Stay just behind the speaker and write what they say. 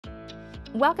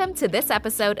Welcome to this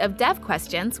episode of Dev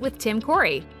Questions with Tim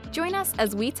Corey. Join us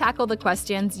as we tackle the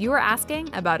questions you are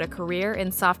asking about a career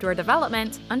in software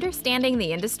development, understanding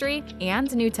the industry,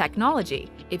 and new technology.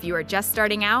 If you are just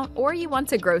starting out or you want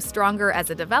to grow stronger as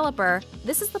a developer,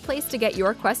 this is the place to get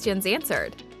your questions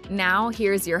answered. Now,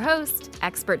 here's your host,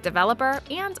 expert developer,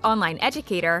 and online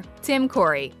educator, Tim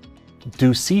Corey.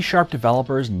 Do C#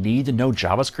 developers need to know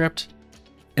JavaScript?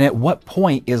 And at what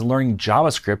point is learning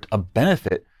JavaScript a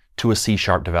benefit to a C#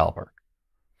 developer?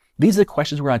 These are the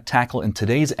questions we're going to tackle in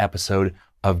today's episode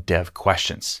of Dev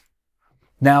Questions.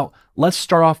 Now, let's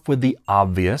start off with the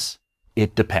obvious.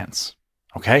 It depends.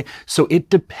 Okay, so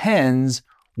it depends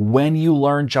when you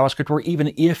learn JavaScript or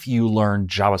even if you learn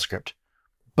JavaScript.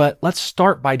 But let's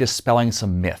start by dispelling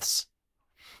some myths.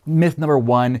 Myth number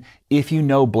one, if you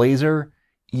know Blazor,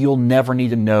 you'll never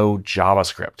need to know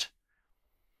JavaScript.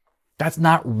 That's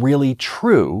not really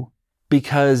true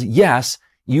because yes,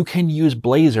 you can use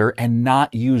Blazor and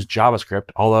not use JavaScript,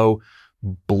 although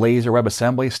Blazor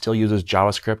WebAssembly still uses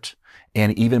JavaScript,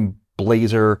 and even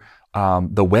Blazor,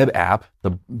 the web app,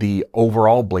 the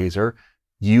overall Blazor,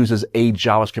 uses a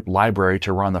JavaScript library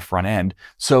to run the front end.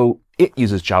 So it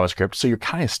uses JavaScript, so you're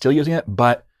kind of still using it.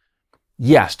 But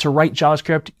yes, to write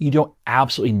JavaScript, you don't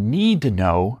absolutely need to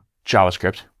know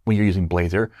JavaScript when you're using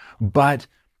Blazor, but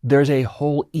there's a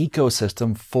whole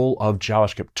ecosystem full of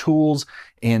JavaScript tools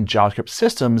and JavaScript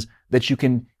systems that you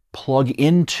can plug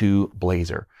into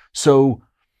Blazor. So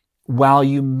while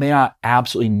you may not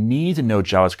absolutely need to know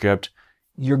JavaScript,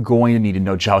 you're going to need to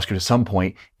know JavaScript at some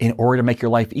point in order to make your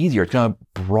life easier. It's going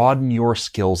to broaden your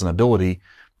skills and ability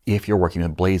if you're working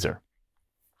with Blazor.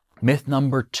 Myth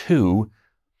number two,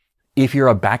 if you're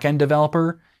a backend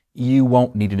developer, you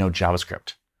won't need to know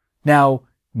JavaScript. Now,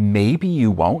 maybe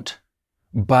you won't,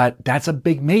 but that's a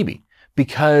big maybe,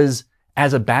 because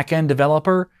as a backend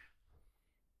developer,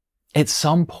 at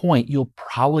some point, you'll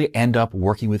probably end up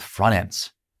working with front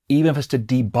ends, even if it's to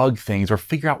debug things or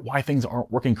figure out why things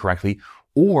aren't working correctly,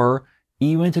 or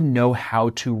even to know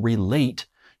how to relate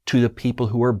to the people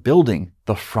who are building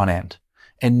the front end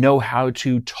and know how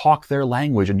to talk their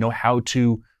language and know how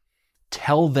to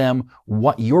tell them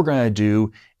what you're going to do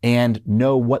and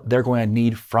know what they're going to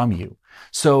need from you.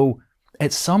 So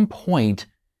at some point,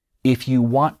 if you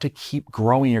want to keep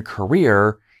growing your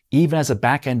career, even as a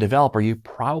backend developer, you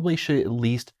probably should at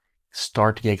least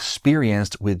start to get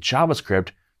experienced with JavaScript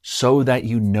so that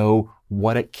you know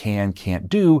what it can't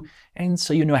do, and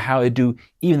so you know how to do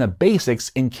even the basics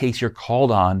in case you're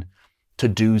called on to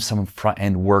do some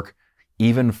front-end work,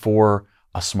 even for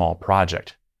a small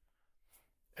project.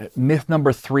 Myth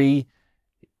number three,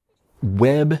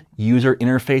 web user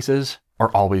interfaces are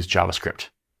always JavaScript.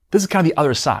 This is kind of the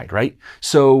other side, right?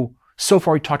 So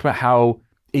far we talked about how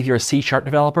if you're a C#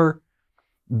 developer,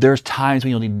 there's times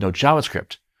when you'll need to know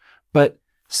JavaScript. But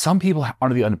some people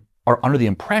are under the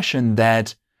impression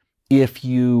that if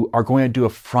you are going to do a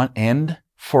front end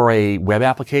for a web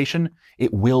application,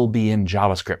 it will be in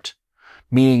JavaScript.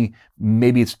 Meaning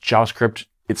maybe it's JavaScript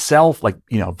itself, like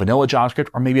vanilla JavaScript,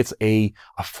 or maybe it's a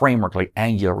framework like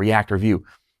Angular, React, or Vue.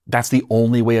 That's the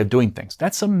only way of doing things.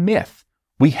 That's a myth.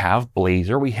 We have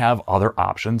Blazor, we have other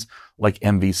options like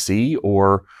MVC,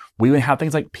 or we even have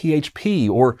things like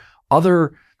PHP or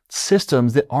other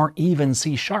systems that aren't even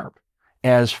C#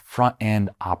 as front-end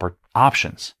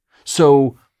options.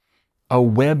 So a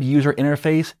web user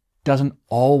interface doesn't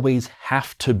always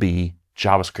have to be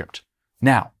JavaScript.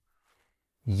 Now,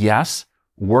 yes,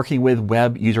 working with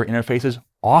web user interfaces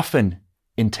often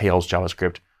entails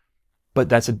JavaScript, but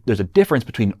there's a difference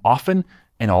between often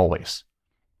and always.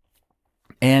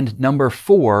 And number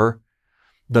four,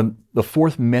 the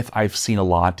fourth myth I've seen a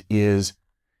lot is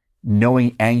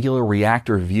knowing Angular, React,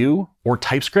 or Vue, or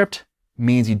TypeScript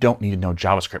means you don't need to know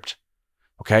JavaScript.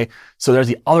 Okay, so there's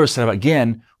the other side of it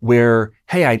again, where,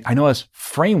 hey, I know this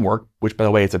framework, which by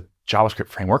the way, it's a JavaScript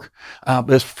framework,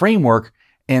 this framework,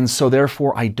 and so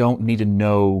therefore I don't need to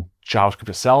know JavaScript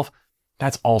itself.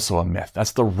 That's also a myth.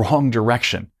 That's the wrong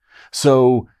direction.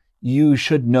 So you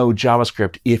should know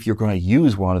JavaScript if you're going to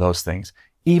use one of those things.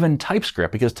 Even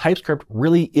TypeScript, because TypeScript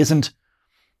really isn't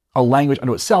a language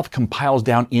unto itself, compiles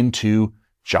down into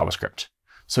JavaScript.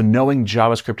 So knowing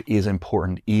JavaScript is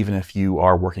important even if you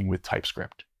are working with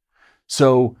TypeScript.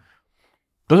 So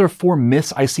those are four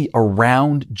myths I see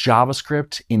around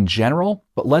JavaScript in general,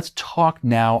 but let's talk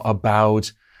now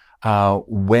about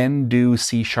when do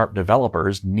C#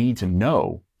 developers need to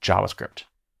know JavaScript.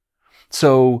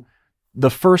 So the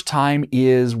first time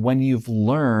is when you've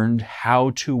learned how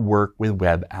to work with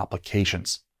web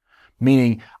applications.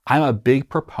 Meaning, I'm a big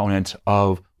proponent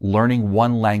of learning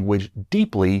one language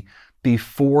deeply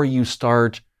before you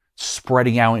start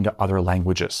spreading out into other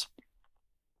languages.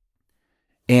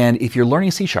 And if you're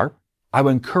learning C#, I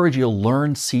would encourage you to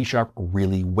learn C#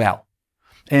 really well.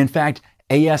 And in fact,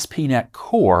 ASP.NET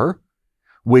Core,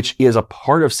 which is a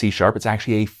part of C#, it's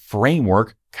actually a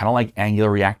framework, kind of like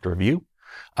Angular, React, or Vue.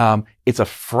 It's a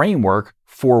framework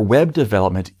for web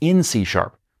development in C#,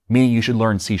 meaning you should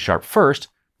learn C# first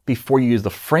before you use the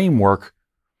framework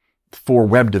for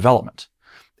web development.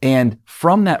 And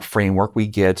from that framework, we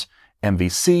get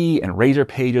MVC and Razor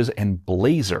Pages and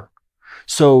Blazor.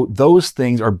 So those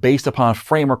things are based upon a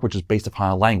framework, which is based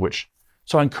upon a language.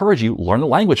 So I encourage you, learn the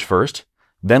language first,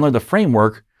 then learn the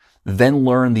framework, then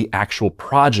learn the actual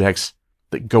projects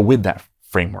that go with that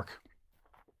framework.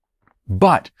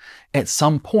 But at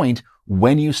some point,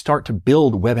 when you start to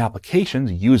build web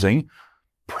applications using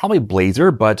probably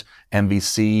Blazor, but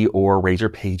MVC or Razor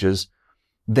Pages,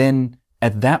 then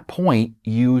at that point,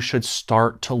 you should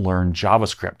start to learn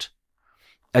JavaScript.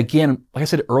 Again, like I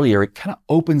said earlier, it kind of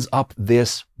opens up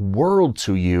this world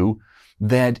to you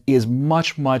that is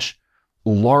much, much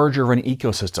larger of an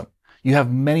ecosystem. You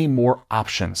have many more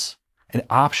options, and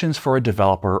options for a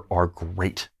developer are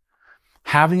great.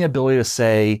 Having the ability to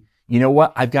say, you know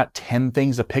what, I've got 10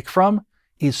 things to pick from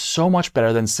is so much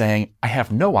better than saying I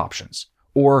have no options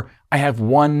or I have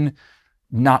one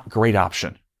not great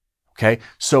option. Okay,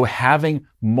 so having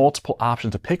multiple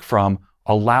options to pick from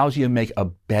allows you to make a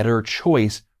better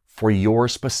choice for your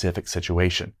specific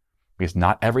situation, because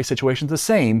not every situation is the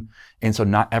same, and so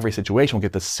not every situation will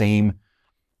get the same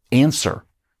answer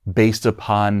based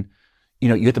upon, you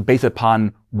have to base it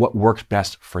upon what works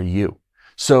best for you.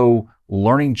 So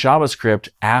learning JavaScript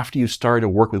after you started to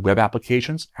work with web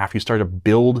applications, after you start to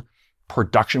build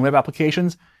production web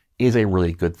applications, is a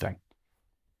really good thing.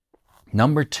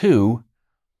 Number 2,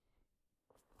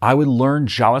 I would learn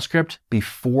JavaScript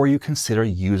before you consider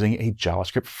using a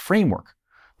JavaScript framework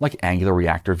like Angular,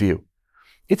 React, or Vue.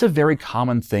 It's a very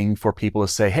common thing for people to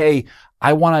say, hey,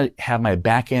 I want to have my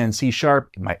backend in C#,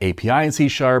 my API in C#,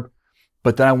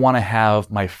 but then I want to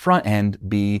have my front end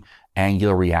be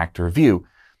Angular, React, or Vue.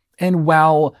 And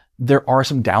while there are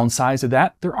some downsides to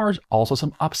that, there are also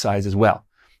some upsides as well.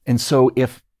 And so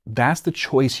if that's the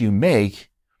choice you make,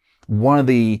 one of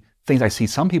the things I see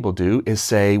some people do is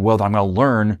say, well, I'm going to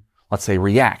learn, let's say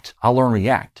React. I'll learn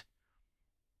React.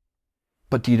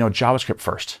 But do you know JavaScript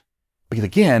first? Because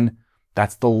again,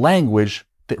 that's the language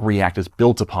that React is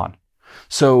built upon.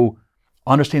 So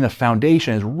understanding the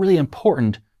foundation is really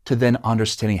important to then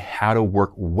understanding how to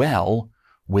work well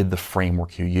with the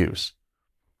framework you use.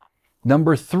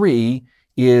 Number 3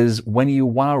 is when you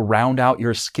want to round out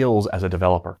your skills as a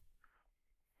developer.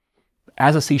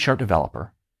 As a C#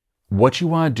 developer, what you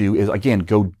want to do is, again,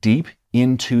 go deep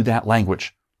into that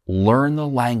language. Learn the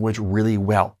language really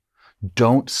well.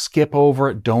 Don't skip over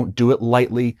it. Don't do it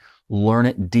lightly. Learn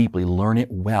it deeply. Learn it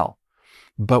well.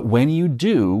 But when you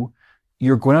do,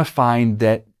 you're going to find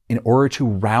that in order to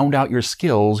round out your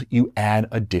skills, you add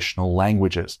additional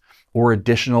languages or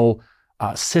additional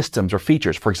systems or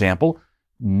features. For example,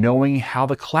 knowing how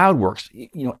the cloud works,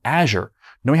 Azure.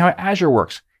 Knowing how Azure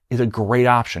works is a great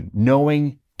option.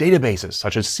 Knowing databases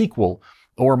such as SQL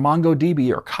or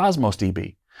MongoDB or Cosmos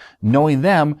DB, knowing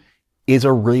them is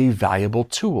a really valuable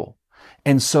tool.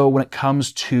 And so when it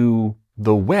comes to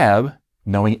the web,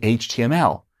 knowing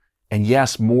HTML, and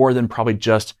yes, more than probably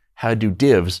just how to do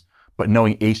divs, but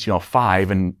knowing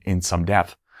HTML5 in some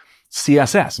depth,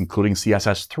 CSS, including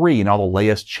CSS3 and all the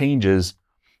latest changes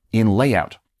in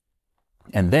layout,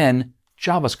 and then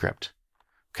JavaScript.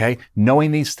 Okay,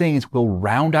 knowing these things will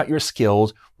round out your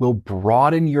skills, will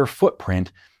broaden your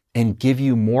footprint, and give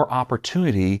you more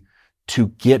opportunity to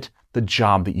get the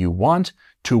job that you want,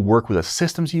 to work with the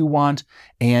systems you want,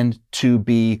 and to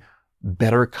be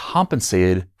better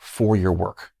compensated for your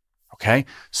work. Okay,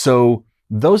 so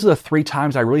those are the 3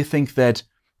 times I really think that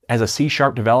as a C#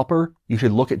 developer, you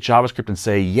should look at JavaScript and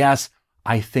say, yes,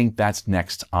 I think that's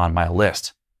next on my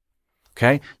list.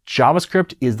 Okay,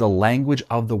 JavaScript is the language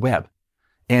of the web,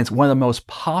 and it's one of the most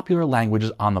popular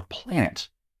languages on the planet.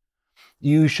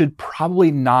 You should probably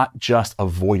not just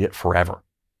avoid it forever.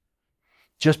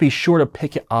 Just be sure to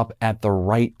pick it up at the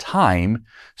right time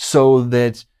so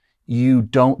that you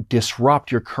don't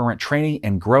disrupt your current training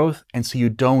and growth, and so you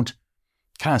don't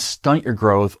kind of stunt your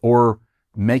growth or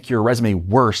make your resume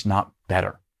worse, not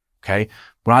better. Okay?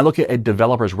 When I look at a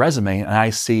developer's resume and I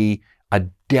see a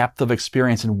depth of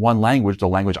experience in one language, the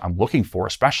language I'm looking for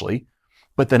especially,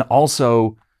 but then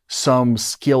also some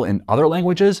skill in other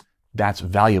languages, that's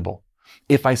valuable.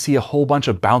 If I see a whole bunch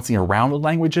of bouncing around with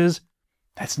languages,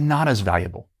 that's not as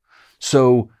valuable.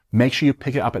 So make sure you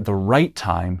pick it up at the right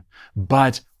time,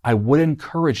 but I would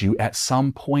encourage you at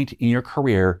some point in your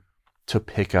career to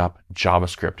pick up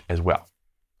JavaScript as well.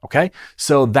 Okay,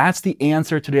 so that's the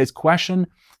answer to today's question.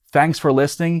 Thanks for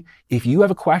listening. If you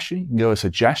have a question, you can go to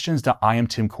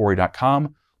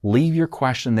suggestions.iamtimcorey.com, leave your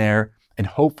question there, and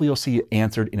hopefully you'll see it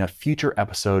answered in a future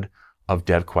episode of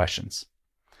Dev Questions.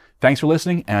 Thanks for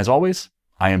listening, and as always,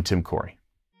 I am Tim Corey.